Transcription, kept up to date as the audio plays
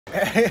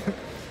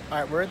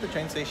Alright, we're at the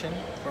train station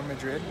for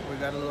Madrid. We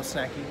got a little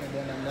snacky and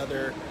then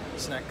another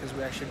snack because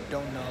we actually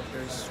don't know if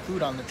there's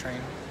food on the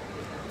train.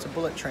 It's a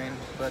bullet train,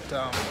 but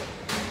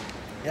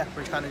yeah,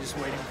 we're kind of just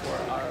waiting for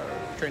our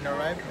train to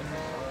arrive in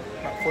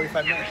about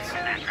 45 minutes.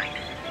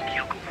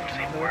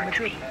 And we're in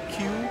Madrid.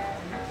 Cue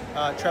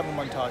travel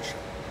montage.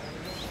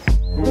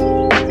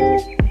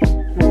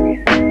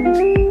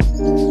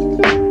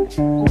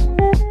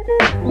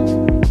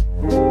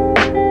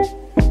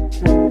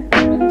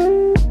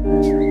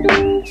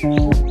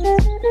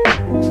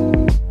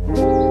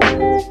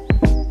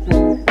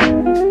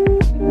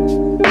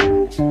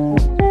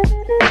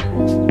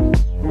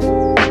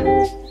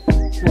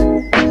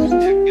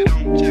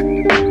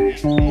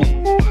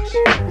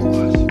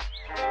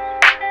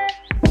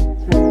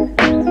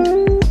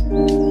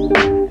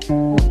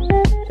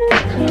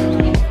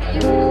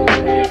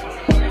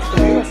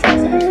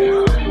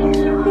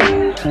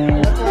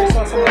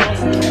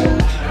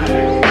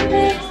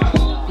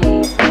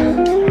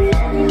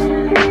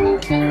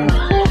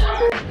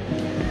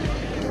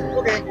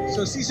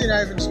 So Cece and I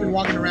have just been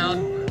walking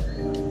around,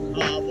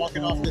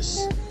 walking off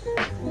this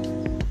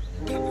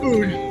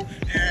food,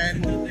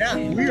 and yeah,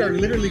 we are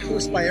literally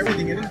close by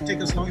everything. It didn't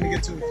take us long to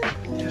get to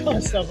all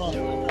this stuff on. I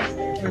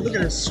mean, look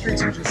at our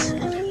streets are just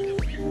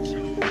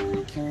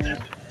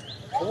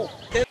cool.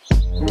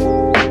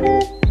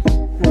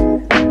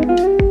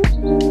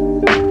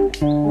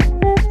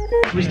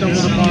 We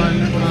stumbled upon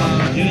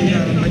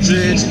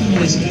Madrid,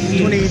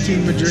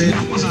 2018 Madrid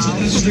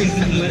street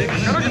athletic.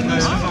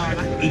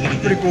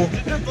 Pretty cool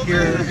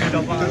here in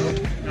Del Prado.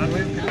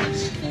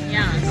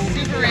 Yeah,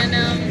 super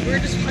random. We were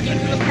just walking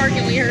through the park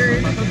and we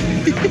heard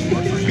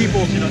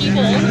people. And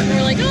we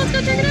were like, oh, let's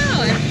go check it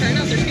out. And sure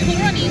enough, there's people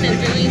running and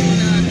doing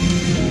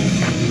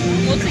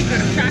mostly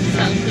sort of track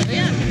stuff. So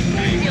yeah,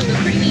 it feels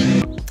pretty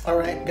neat.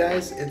 Alright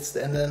guys, it's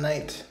the end of the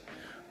night.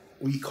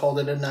 We called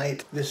it a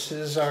night.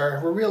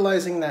 We're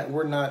realizing that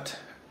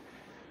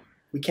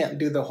we can't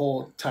do the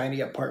whole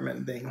tiny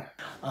apartment thing.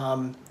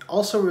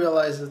 Also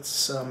realize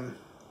it's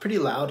pretty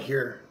loud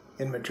here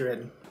in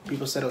Madrid.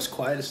 People said it was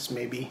quiet. This is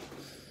maybe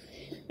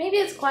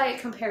it's quiet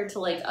compared to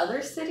like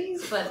other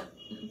cities, but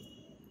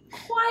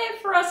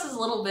quiet for us is a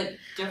little bit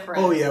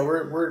different. Oh yeah,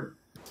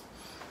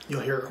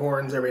 you'll hear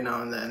horns every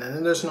now and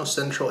then there's no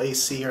central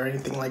AC or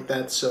anything like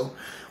that, so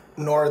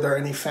nor are there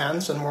any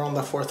fans, and we're on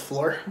the 4th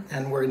floor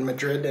and we're in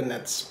Madrid and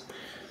it's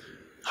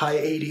high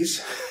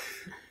 80s.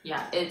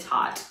 Yeah, it's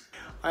hot.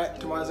 Alright,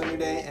 tomorrow's a new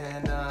day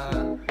and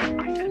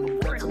we've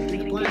got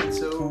something planned,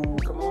 so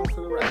come along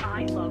for the ride.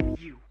 I love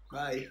you.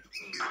 Bye.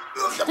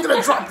 I'm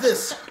gonna drop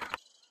this!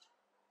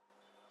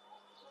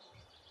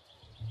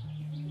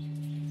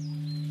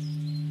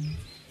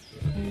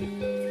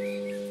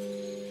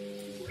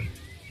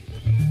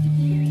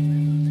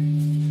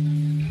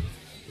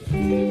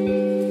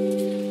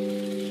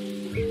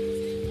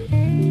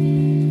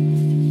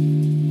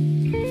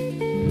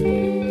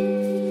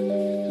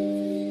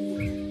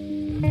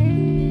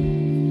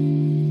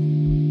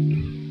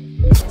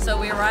 So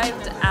we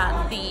arrived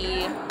at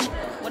the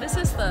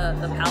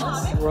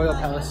Palace? Royal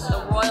Palace.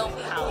 The Royal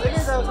Palace.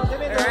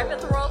 We arrived at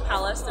the Royal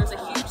Palace. There's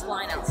a huge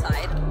line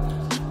outside.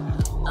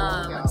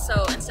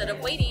 So instead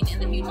of waiting in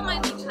the huge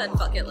line, we just said,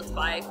 fuck it, let's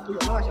buy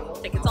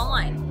tickets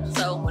online.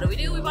 So what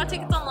do? We bought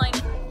tickets online.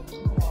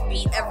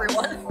 Beat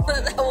everyone.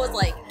 That was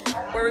like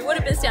where we would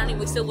have been standing.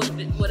 We still would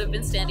have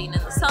been standing in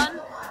the sun.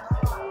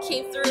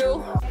 Came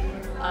through.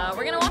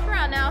 We're gonna walk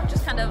around now,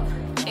 just kind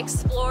of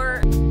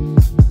explore.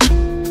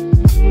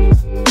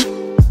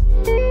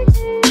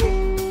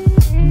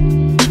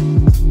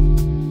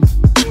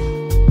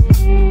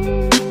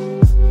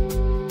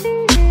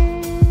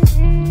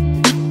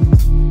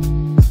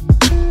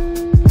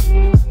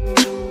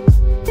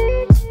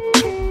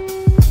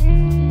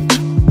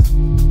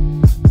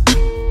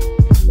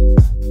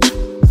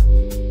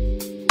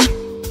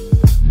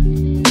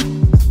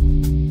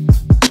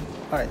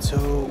 Alright,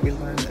 so we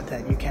learned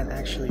that you can't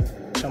actually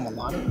film a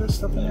lot of this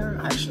stuff in there.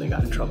 I actually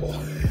got in trouble.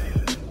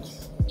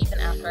 Even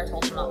after I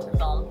told him not to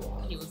film,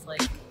 he was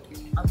like,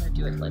 I'm gonna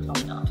do it till I tell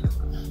me not to.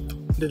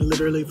 Then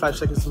literally 5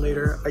 seconds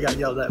later, I got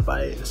yelled at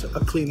by a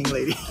cleaning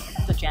lady.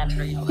 The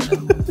janitor yelled at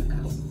him.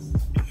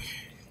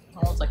 I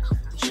was like,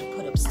 they should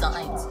put up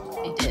signs.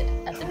 They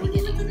did at the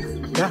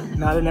beginning. Yeah,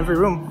 not in every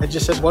room. It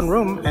just said one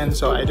room, and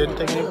so I didn't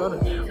take any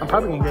photos. I'm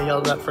probably gonna get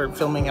yelled at for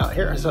filming out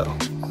here, so.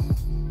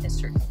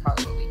 History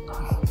probably will be.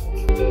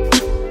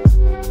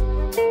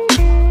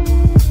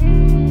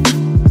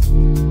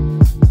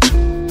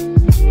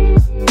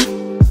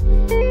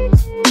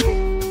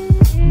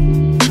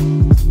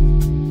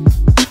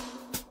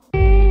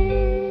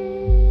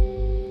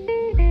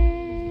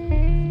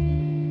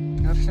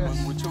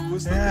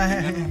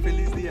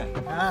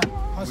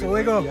 How's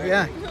luego?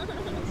 Yeah.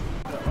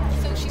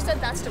 So she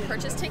said that's to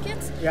purchase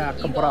tickets. Yeah,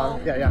 You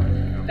comprar. go Yeah.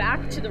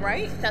 Back to the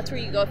right. That's where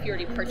you go if you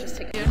already purchased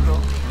tickets.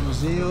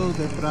 Museo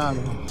Del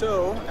Prado.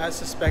 So, as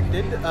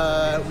suspected,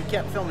 we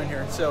can't film in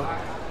here. So,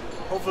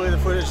 hopefully the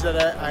footage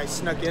that I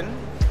snuck in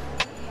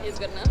is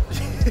good enough.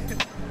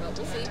 Well,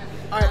 we'll see.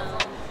 All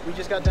right. we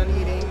just got done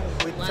eating.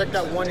 We checked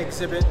out one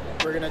exhibit.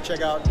 We're gonna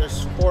check out,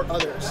 there's 4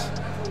 others.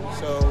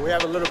 So we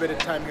have a little bit of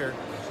time here.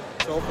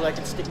 So hopefully I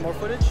can stick more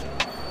footage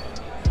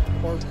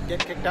or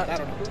get kicked out, I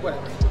don't know,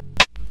 whatever.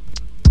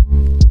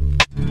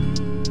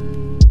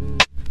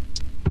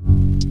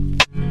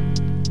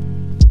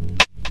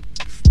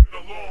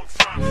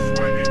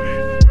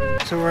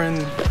 So we're in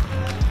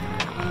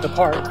the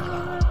park.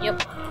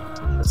 Yep.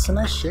 It's a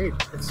nice shape.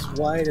 It's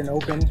wide and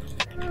open.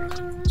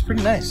 It's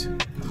pretty nice.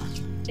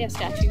 They have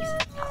statues.